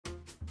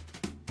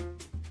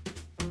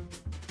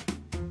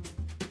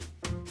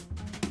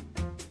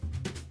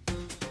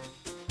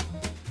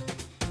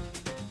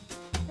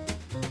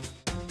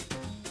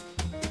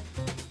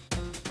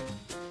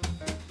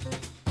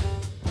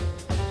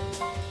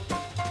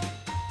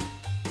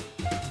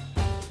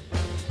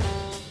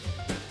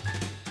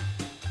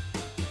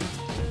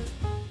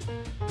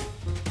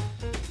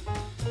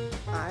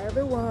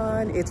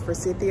everyone, it's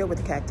Cynthia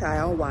with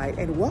CactiOnWhite,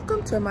 and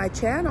welcome to my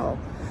channel.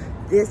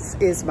 This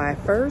is my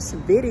first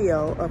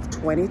video of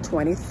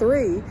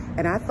 2023,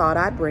 and I thought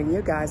I'd bring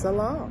you guys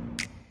along.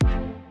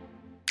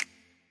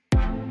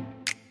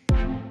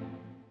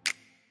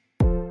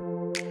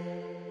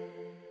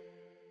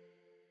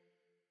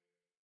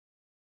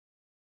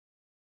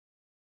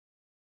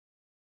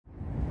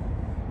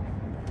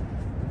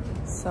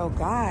 So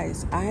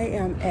guys, I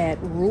am at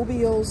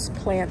Rubio's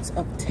Plants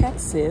of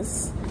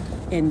Texas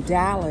in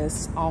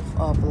Dallas off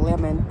of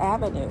Lemon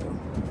Avenue.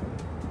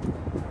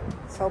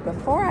 So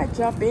before I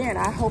jump in,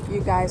 I hope you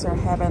guys are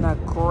having a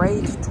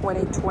great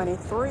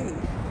 2023.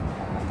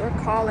 They're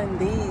calling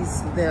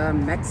these the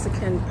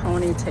Mexican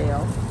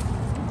ponytail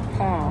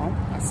palm.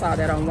 I saw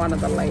that on one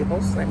of the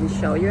labels. Let me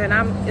show you.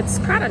 And it's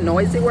kind of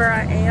noisy where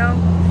I am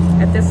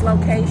at this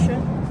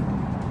location.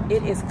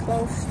 It is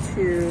close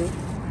to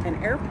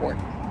an airport.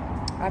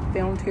 I've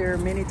filmed here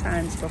many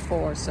times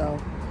before, so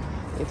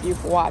if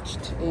you've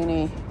watched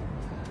any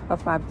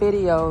of my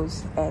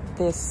videos at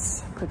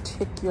this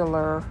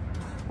particular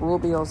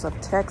Rubio's of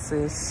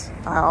Texas,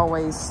 I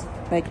always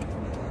make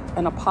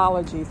an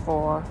apology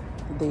for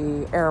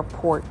the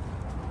airport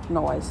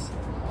noise.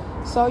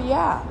 So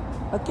yeah,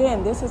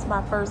 again, this is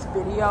my first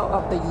video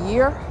of the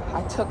year.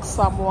 I took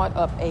somewhat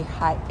of a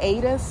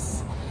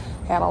hiatus,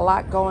 had a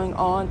lot going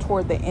on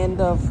toward the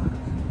end of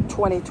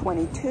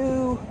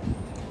 2022.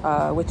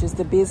 Which is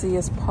the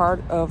busiest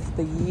part of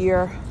the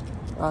year,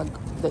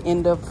 the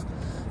end of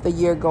the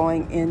year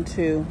going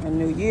into a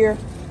new year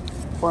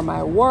for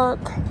my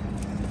work.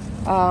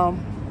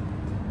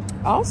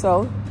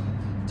 Also,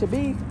 to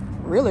be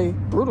really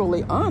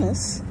brutally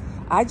honest,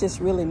 I just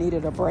really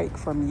needed a break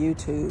from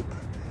YouTube.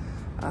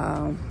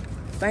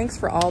 Thanks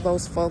for all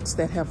those folks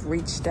that have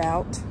reached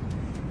out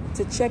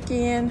to check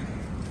in.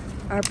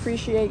 I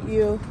appreciate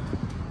you,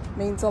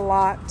 means a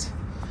lot.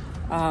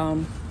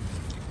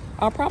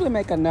 I'll probably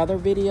make another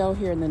video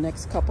here in the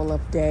next couple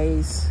of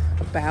days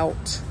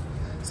about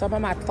some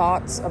of my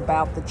thoughts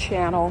about the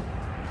channel,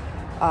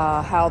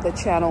 how the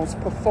channel's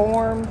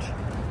performed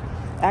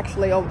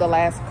actually over the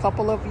last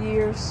couple of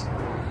years,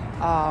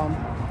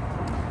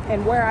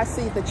 and where I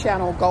see the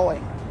channel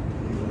going.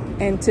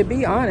 And to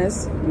be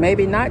honest,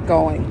 maybe not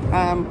going.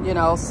 You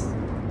know,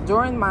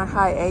 during my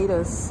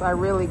hiatus, I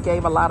really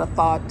gave a lot of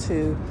thought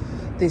to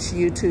this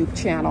YouTube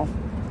channel.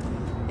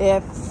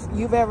 If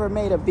you've ever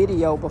made a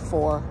video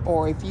before,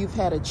 or if you've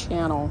had a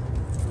channel,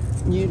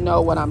 you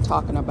know what I'm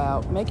talking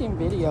about. Making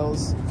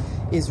videos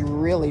is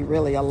really,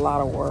 really a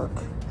lot of work.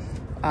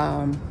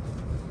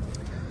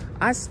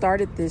 I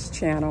started this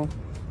channel.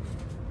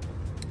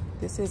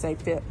 This is a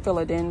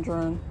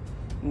philodendron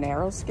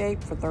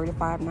narrowscape for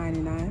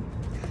 $35.99.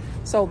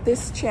 So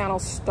this channel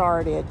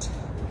started,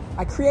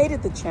 I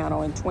created the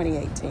channel in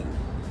 2018,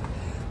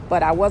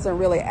 but I wasn't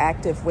really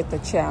active with the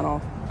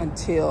channel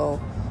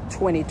until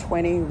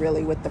 2020,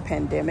 really, with the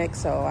pandemic.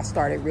 So I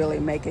started really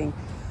making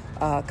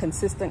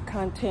consistent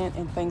content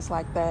and things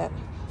like that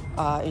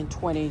in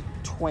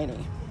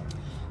 2020.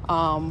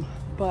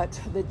 But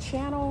the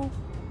channel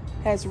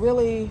has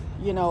really,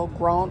 you know,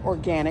 grown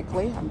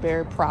organically. I'm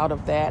very proud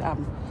of that.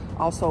 I'm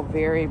also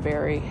very,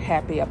 very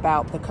happy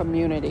about the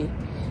community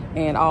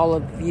and all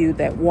of you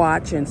that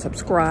watch and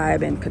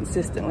subscribe and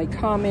consistently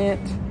comment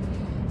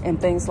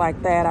and things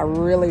like that. I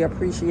really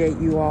appreciate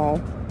you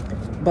all.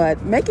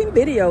 But making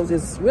videos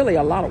is really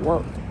a lot of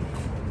work.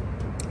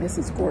 This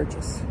is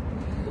gorgeous.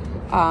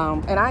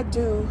 And I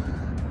do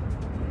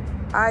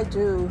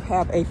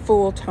have a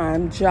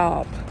full-time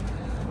job.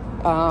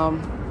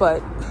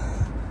 But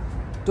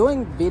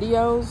doing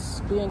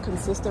videos, being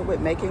consistent with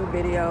making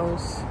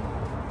videos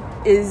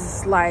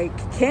is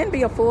can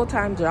be a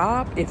full-time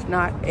job, if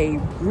not a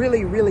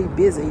really, really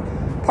busy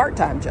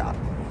part-time job.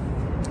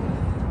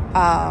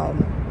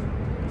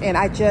 And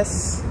I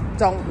just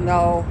don't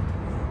know,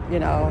 you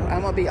know,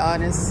 I'm gonna be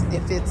honest,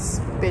 if it's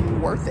been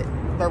worth it,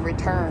 the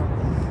return.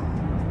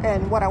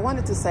 And what I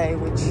wanted to say,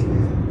 which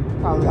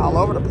probably all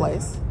over the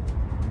place.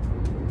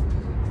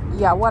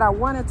 Yeah, what I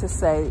wanted to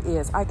say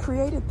is I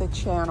created the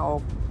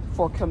channel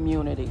for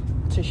community,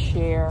 to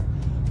share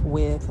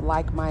with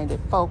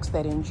like-minded folks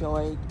that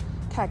enjoy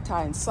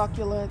cacti and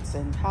succulents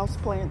and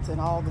houseplants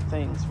and all the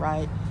things,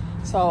 right?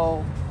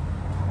 So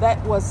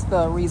that was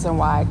the reason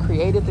why I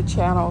created the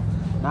channel,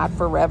 not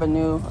for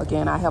revenue.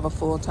 Again, I have a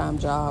full-time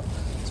job.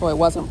 So it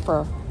wasn't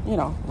for, you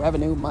know,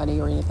 revenue, money,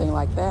 or anything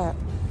like that.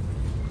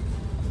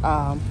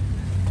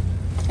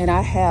 And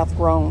I have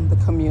grown the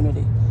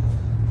community.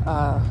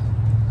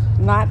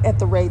 Not at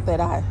the rate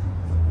that I,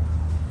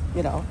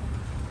 you know,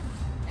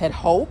 had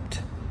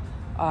hoped.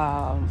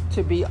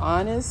 To be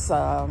honest,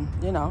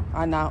 you know,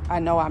 I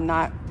know I'm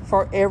not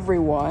for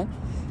everyone.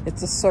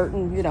 It's a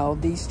certain, you know,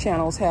 these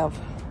channels have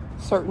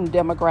certain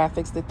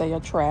demographics that they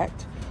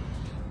attract.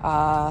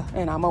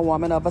 And I'm a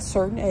woman of a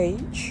certain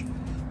age.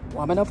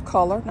 Woman of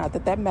color, not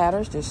that that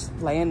matters, just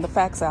laying the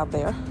facts out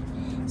there.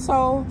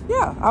 So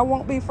yeah, I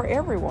won't be for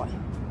everyone.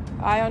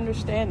 I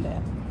understand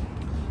that.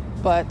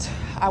 But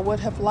I would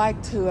have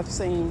liked to have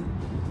seen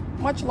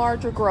much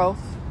larger growth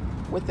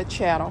with the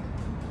channel.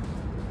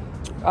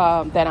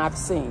 than I've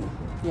seen.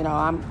 You know,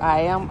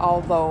 I am,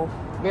 although,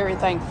 very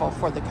thankful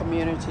for the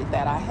community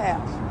that I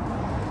have.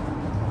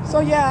 So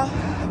yeah,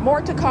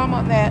 more to come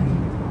on that.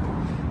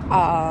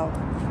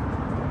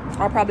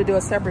 I'll probably do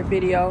a separate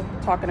video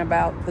talking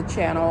about the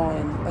channel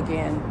and,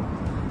 again,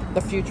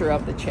 the future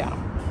of the channel.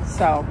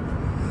 So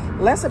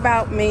less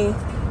about me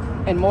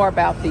and more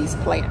about these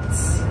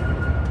plants.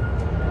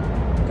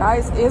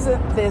 Guys,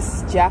 isn't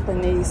this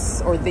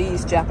Japanese, or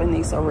these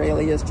Japanese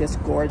Aralias,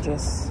 just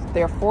gorgeous?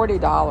 They're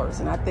 $40,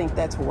 and I think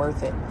that's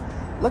worth it.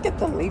 Look at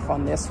the leaf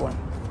on this one.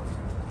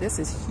 This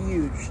is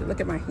huge. Look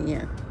at my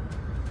hand.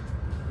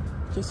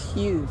 Just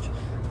huge.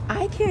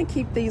 I can't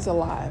keep these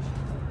alive,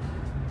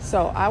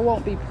 so I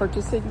won't be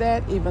purchasing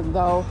that, even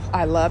though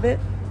I love it.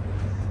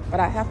 But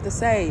I have to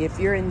say, if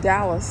you're in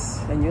Dallas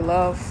and you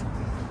love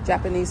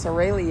Japanese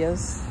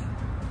Aralias,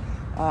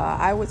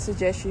 I would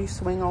suggest you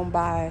swing on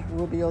by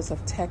Rubio's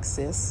of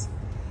Texas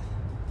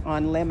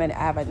on Lemon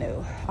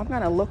Avenue. I'm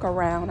gonna look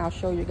around. I'll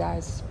show you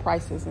guys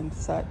prices and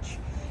such,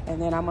 and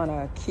then I'm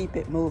gonna keep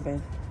it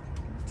moving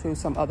to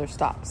some other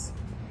stops.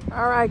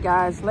 All right,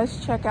 guys,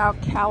 let's check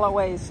out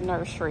Callaway's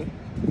Nursery.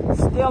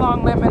 Still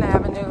on Lemon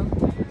Avenue,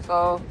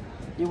 so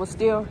you will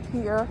still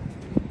hear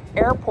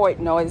airport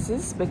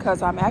noises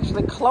because I'm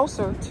actually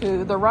closer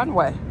to the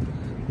runway.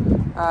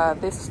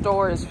 This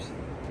store is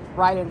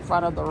right in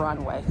front of the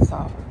runway,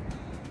 so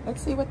let's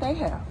see what they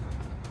have.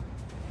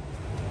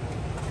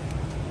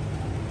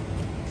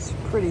 It's a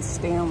pretty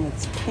stem.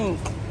 It's pink.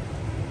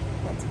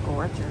 That's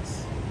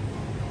gorgeous.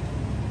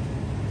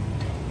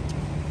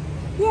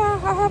 Yeah,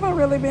 I haven't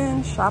really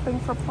been shopping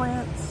for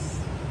plants.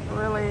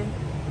 Really,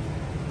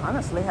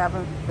 honestly,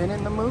 haven't been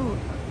in the mood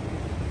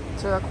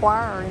to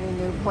acquire any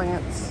new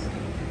plants.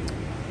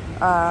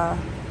 I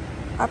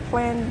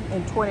plan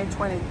in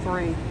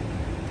 2023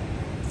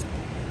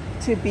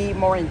 to be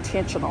more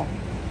intentional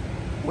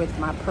with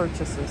my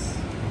purchases.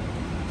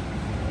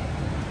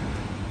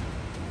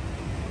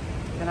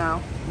 You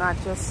know, not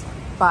just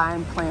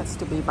buying plants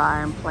to be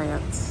buying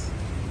plants.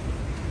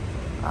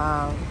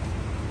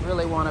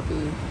 Really want to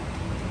be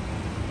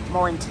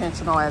more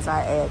intentional as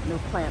I add new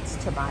plants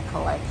to my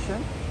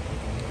collection.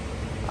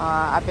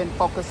 I've been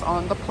focused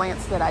on the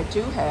plants that I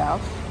do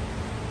have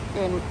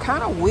and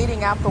kind of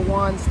weeding out the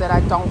ones that I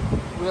don't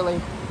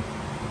really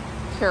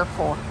care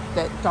for,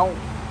 that don't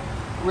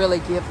really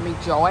give me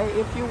joy,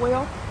 if you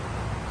will.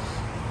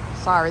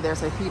 Sorry,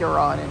 there's a heater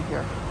on in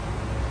here.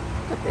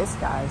 Look at this,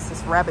 guys.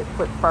 This rabbit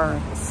foot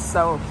fern is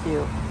so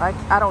cute.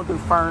 I don't do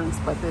ferns,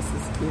 but this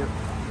is cute.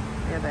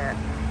 Look at that.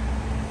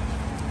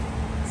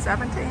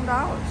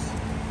 $17.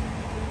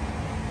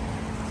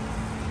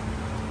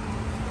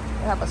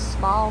 They have a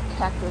small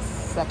cactus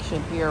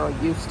section here, or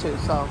used to,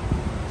 so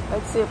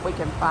let's see if we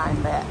can find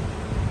that.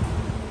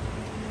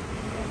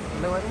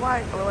 Blue and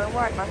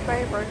white, my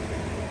favorite.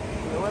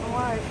 Blue and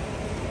white.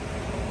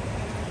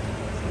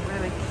 Some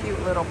really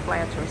cute little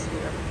planters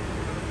here.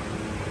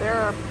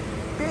 They're a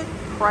bit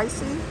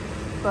pricey,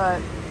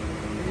 but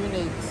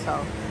unique,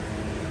 so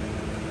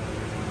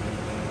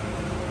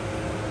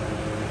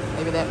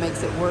maybe that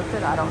makes it worth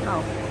it, I don't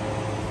know.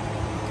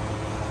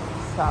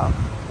 So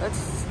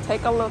let's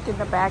take a look in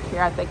the back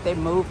here. I think they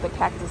moved the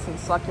cactus and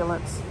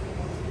succulents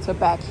to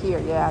back here.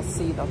 Yeah, I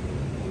see them.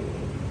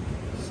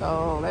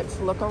 So let's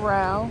look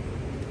around.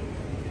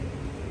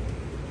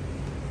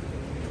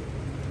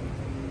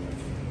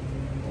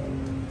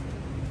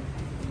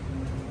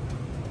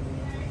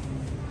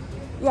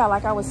 Yeah,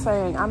 like I was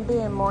saying, I'm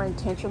being more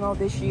intentional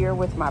this year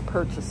with my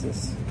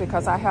purchases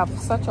because I have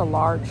such a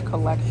large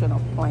collection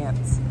of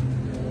plants.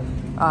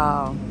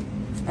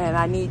 And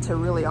I need to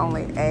really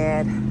only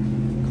add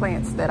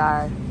plants that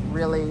I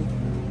really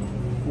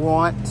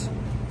want,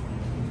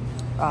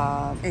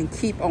 and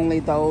keep only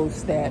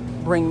those that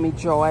bring me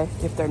joy.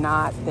 If they're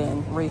not,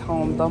 then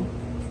rehome them.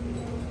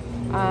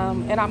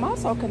 And I'm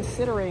also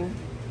considering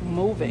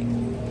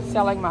moving,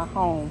 selling my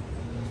home.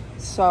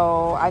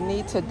 So I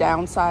need to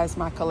downsize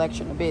my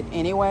collection a bit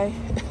anyway,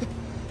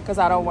 because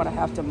I don't want to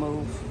have to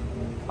move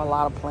a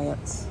lot of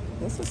plants.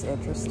 This is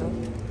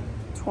interesting.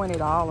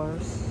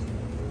 $20.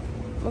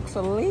 Looks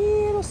a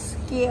little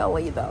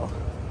scaly though.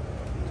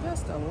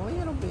 Just a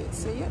little bit.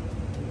 See it?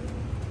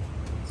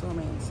 Zoom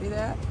in. See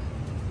that?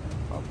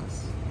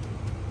 Focus.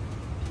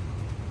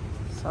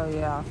 So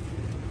yeah.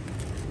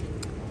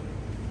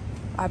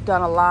 I've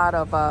done a lot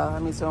of,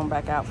 let me zoom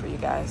back out for you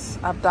guys.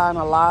 I've done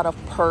a lot of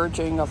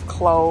purging of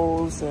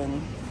clothes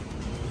and,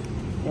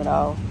 you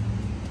know,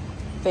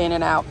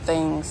 thinning out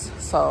things.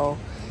 So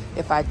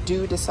if I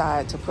do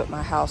decide to put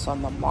my house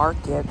on the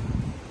market,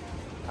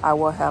 I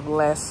will have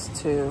less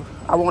to,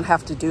 I won't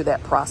have to do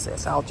that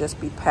process. I'll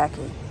just be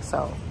packing.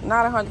 So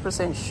not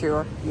 100%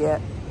 sure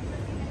yet.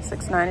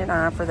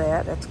 $6.99 for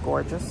that. That's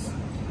gorgeous.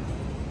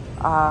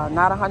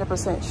 Not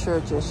 100% sure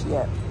just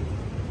yet,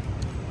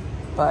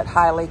 but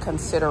highly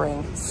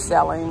considering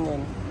selling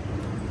and,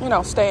 you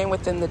know, staying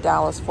within the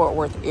Dallas-Fort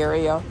Worth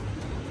area,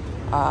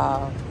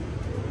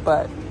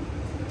 but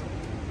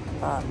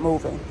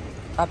moving.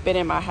 I've been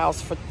in my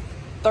house for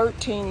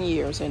 13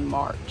 years in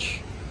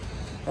March.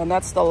 and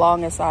that's the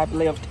longest I've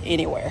lived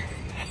anywhere.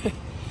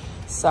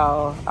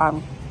 So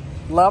I'm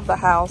love the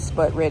house,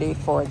 but ready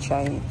for a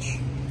change.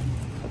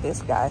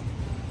 This guy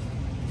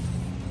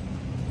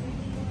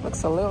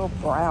looks a little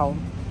brown,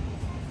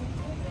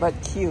 but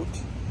cute.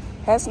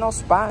 Has no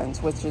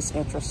spines, which is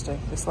interesting.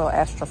 This little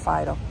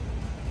astrophyta.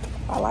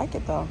 I like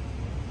it though.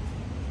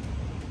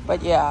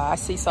 But yeah, I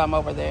see some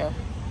over there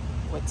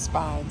with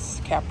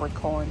spines.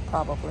 Capricorn,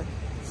 probably.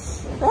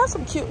 They have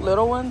some cute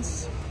little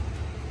ones.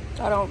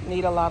 I don't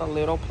need a lot of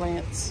little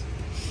plants.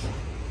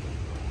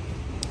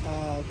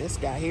 This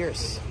guy here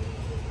is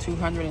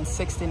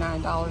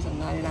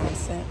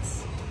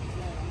 $269.99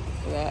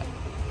 for that.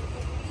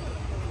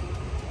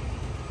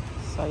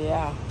 So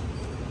yeah.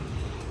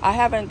 I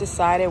haven't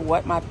decided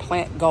what my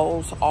plant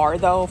goals are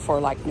though for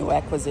like new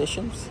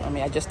acquisitions. I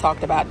mean, I just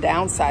talked about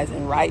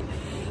downsizing, right?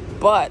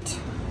 But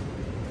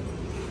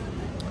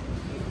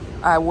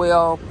I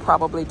will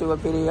probably do a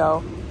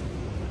video,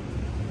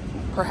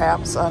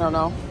 perhaps, I don't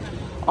know,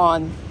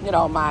 on, you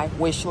know, my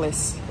wish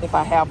list if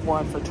I have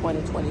one for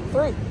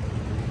 2023.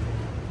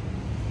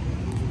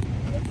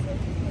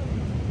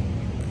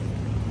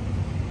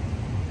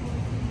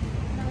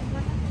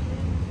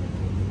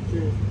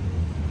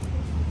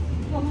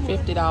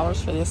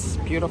 $50 for this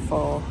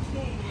beautiful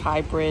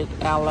hybrid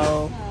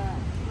aloe,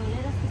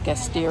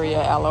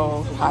 Gasteria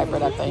aloe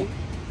hybrid, I think.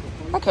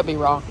 I could be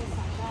wrong.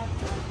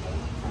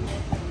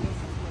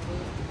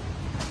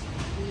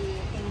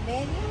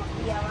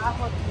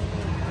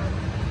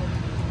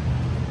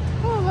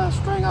 Oh, a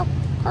string of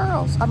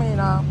pearls. I mean,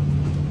 not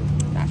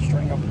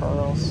string of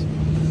pearls.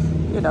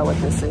 You know what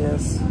this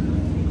is.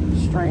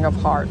 String of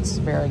hearts,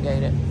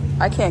 variegated.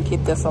 I can't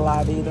keep this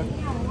alive either.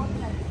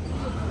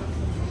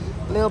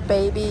 Little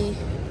baby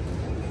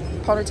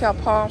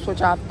ponytail palms,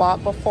 which I've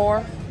bought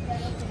before.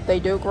 They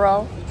do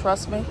grow,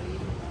 trust me.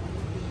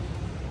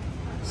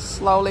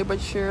 Slowly but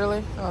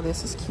surely. Oh,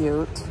 this is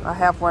cute. I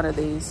have one of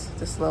these,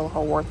 this little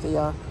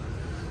Haworthia.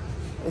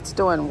 It's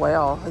doing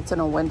well. It's in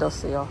a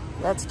windowsill.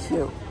 That's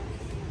cute.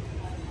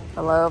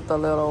 I love the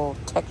little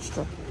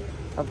texture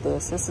of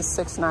this. This is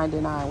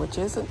 $6.99, which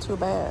isn't too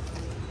bad.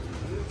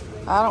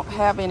 I don't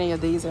have any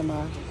of these in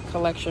my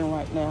collection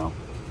right now,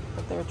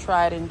 but they're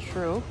tried and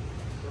true.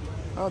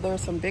 Oh,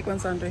 there's some big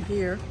ones under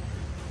here.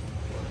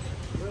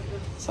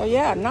 So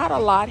yeah, not a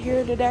lot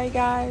here today,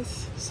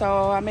 guys.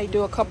 So I may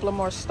do a couple of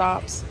more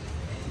stops.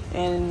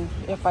 And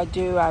if I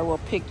do, I will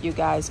pick you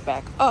guys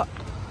back up.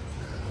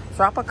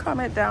 Drop a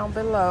comment down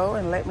below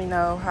and let me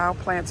know how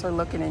plants are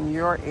looking in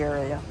your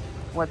area.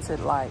 What's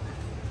it like?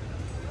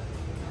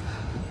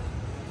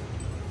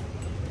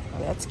 Oh,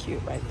 that's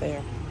cute right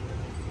there.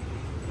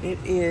 It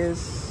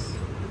is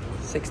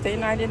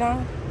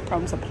 $16.99.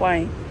 Comes a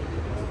plain.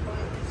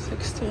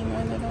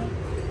 $16.99.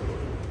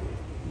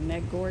 Isn't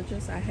that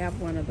gorgeous? I have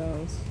one of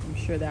those. I'm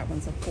sure that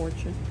one's a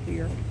fortune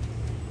here.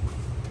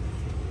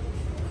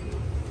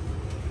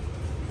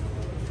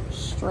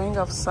 String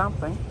of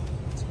something.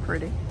 It's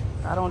pretty.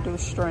 I don't do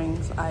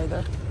strings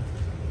either.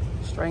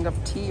 String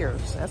of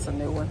tears. That's a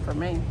new one for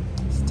me.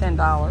 It's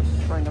 $10.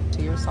 String of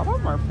tears. Some of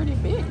them are pretty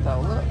big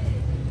though. Look.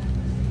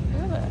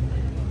 Look at that.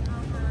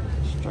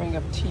 String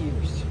of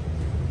tears.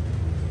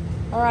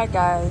 All right,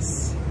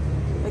 guys.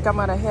 I think I'm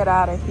gonna head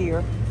out of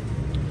here.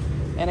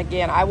 And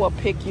again, I will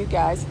pick you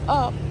guys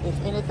up if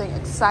anything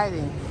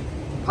exciting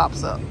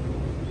pops up.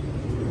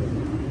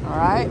 All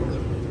right.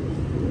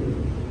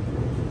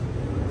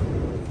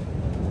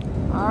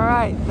 All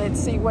right, let's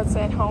see what's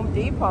at Home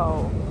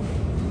Depot.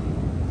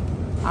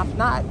 I'm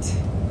not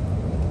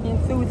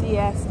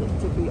enthusiastic,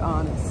 to be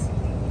honest,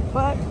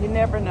 but you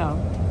never know.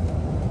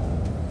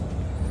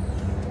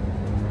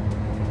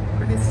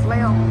 Pretty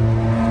slim.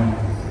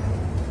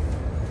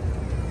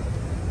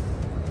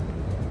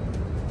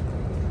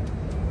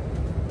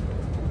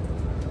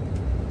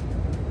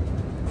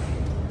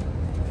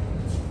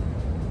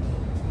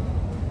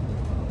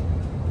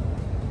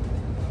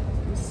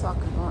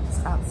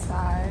 Succulents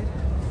outside.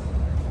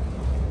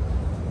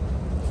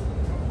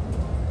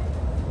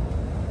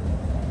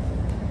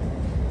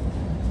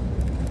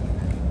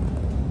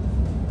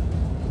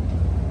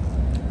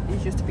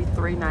 These used to be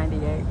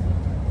 $3.98.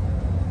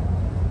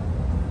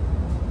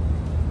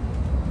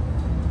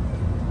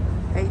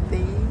 Hate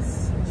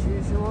these as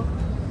usual.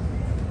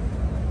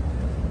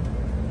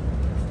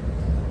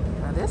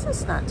 Now this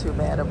is not too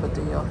bad of a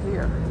deal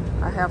here.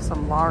 I have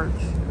some large.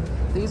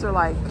 These are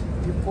like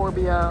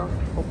Euphorbia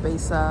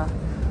obesa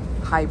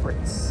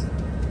hybrids,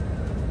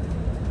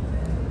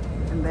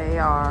 and they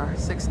are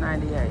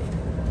 $6.98.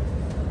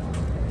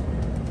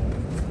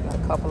 Got a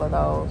couple of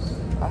those.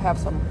 I have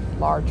some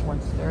large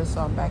ones. There's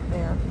some back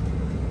there,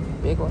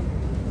 big one.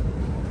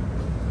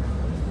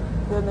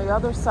 Then the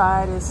other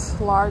side is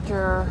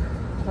larger.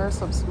 There's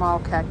some small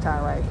cacti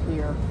right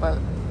here, but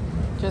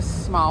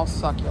just small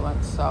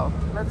succulents. So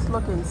let's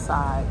look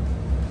inside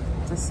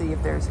to see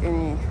if there's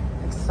any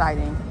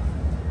exciting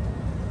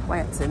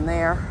plants in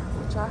there,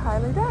 which I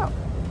highly doubt,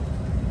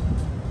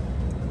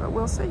 but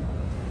we'll see.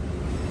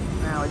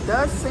 Now it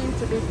does seem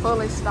to be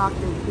fully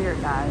stocked in here,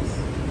 guys,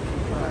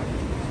 but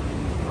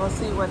we'll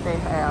see what they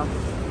have.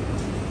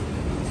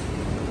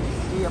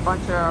 See a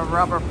bunch of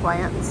rubber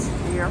plants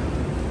here.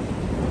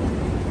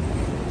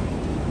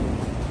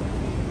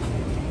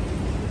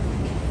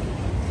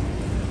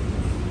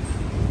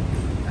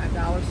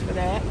 $5 for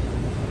that.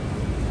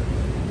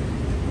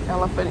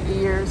 Elephant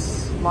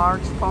ears,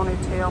 large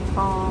ponytail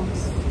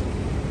palms.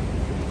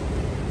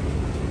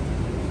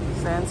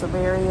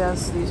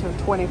 Sansevierias, these are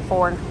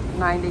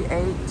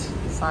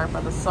 $24.98. Sorry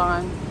for the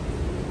sun.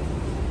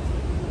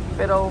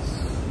 Fiddles,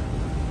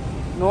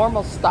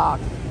 normal stock.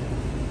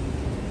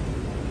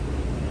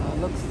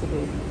 Looks to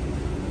be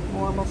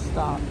normal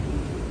stock,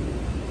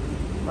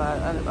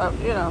 but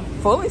you know,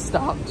 fully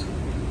stocked,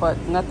 but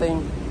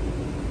nothing,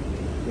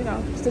 you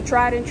know, it's the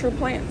tried and true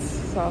plants,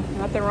 so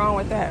nothing wrong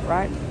with that,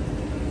 right?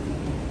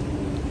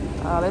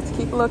 Let's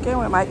keep looking.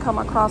 We might come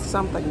across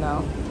something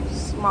though.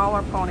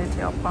 Smaller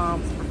ponytail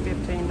palms for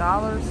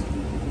 $15.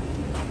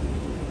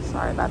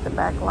 Sorry about the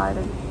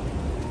backlighting.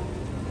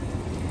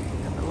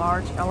 Got the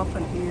large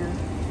elephant ear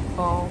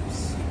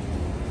bulbs.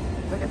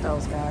 Look at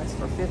those guys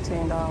for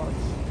 $15.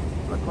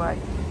 Look like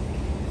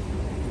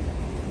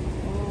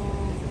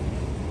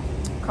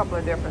a couple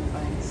of different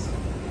things.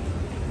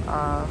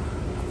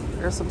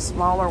 There's some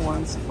smaller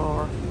ones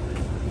for,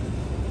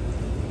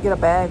 get a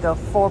bag of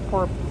 4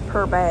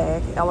 per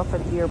bag,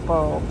 elephant ear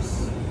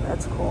bulbs.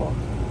 That's cool.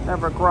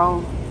 Never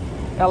grown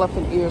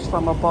elephant ears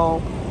from a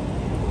bulb.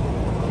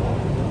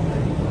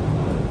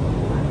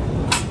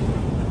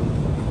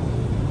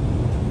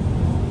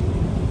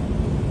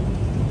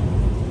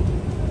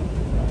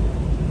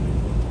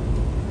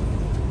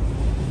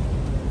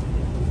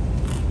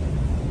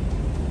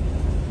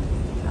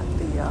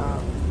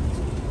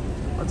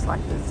 Looks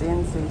like the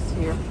Zenzi's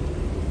here.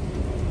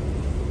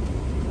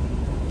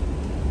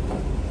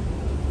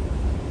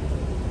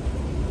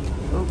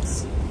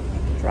 Oops,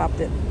 dropped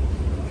it.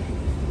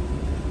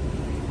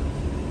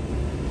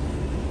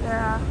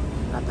 Yeah,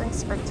 nothing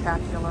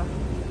spectacular.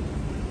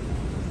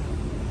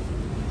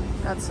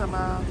 Got some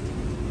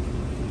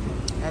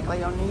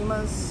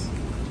Aglaonemas,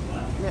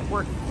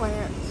 network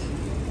plants.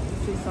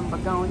 See some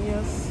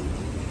begonias.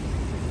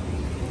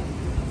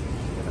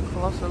 Get a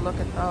closer look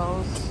at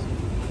those.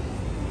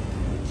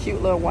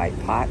 Cute little white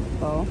pot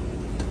though.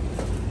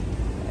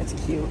 That's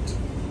cute.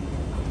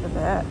 Look at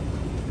that.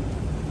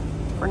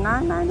 For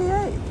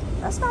 $9.98.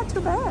 That's not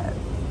too bad.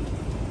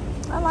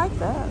 I like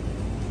that.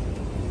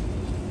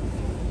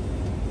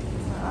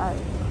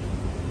 Alright.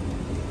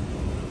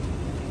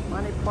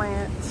 Money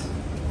plant.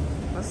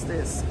 What's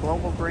this?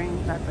 Global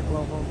green? Not the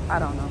global. I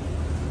don't know.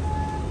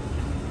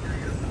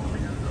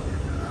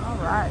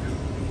 Alright.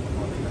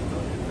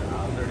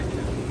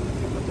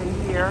 Look in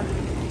here.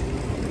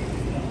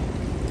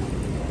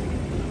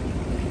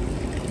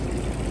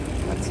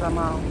 Some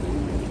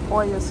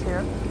Hoyas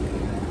here,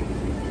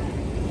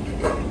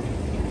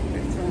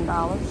 $15.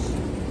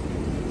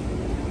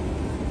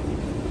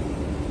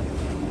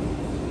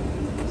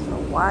 So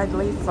wide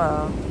leaf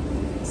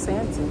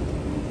Sansi.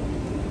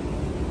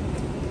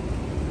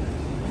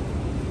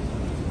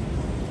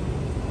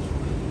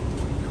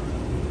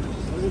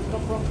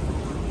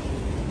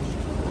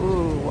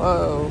 Ooh,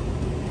 whoa.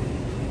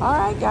 All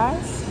right,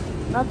 guys,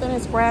 nothing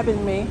is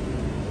grabbing me.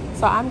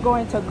 So I'm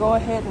going to go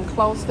ahead and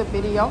close the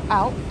video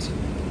out.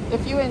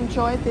 If you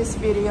enjoyed this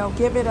video,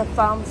 give it a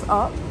thumbs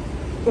up.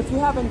 If you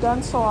haven't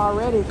done so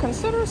already,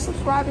 consider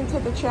subscribing to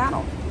the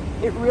channel.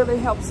 It really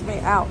helps me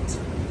out.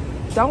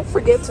 Don't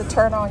forget to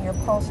turn on your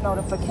post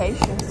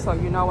notifications so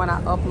you know when I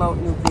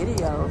upload new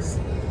videos.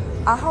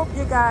 I hope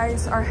you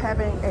guys are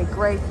having a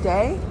great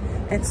day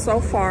and so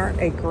far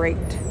a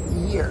great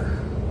year.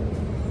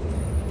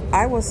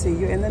 I will see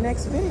you in the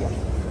next video.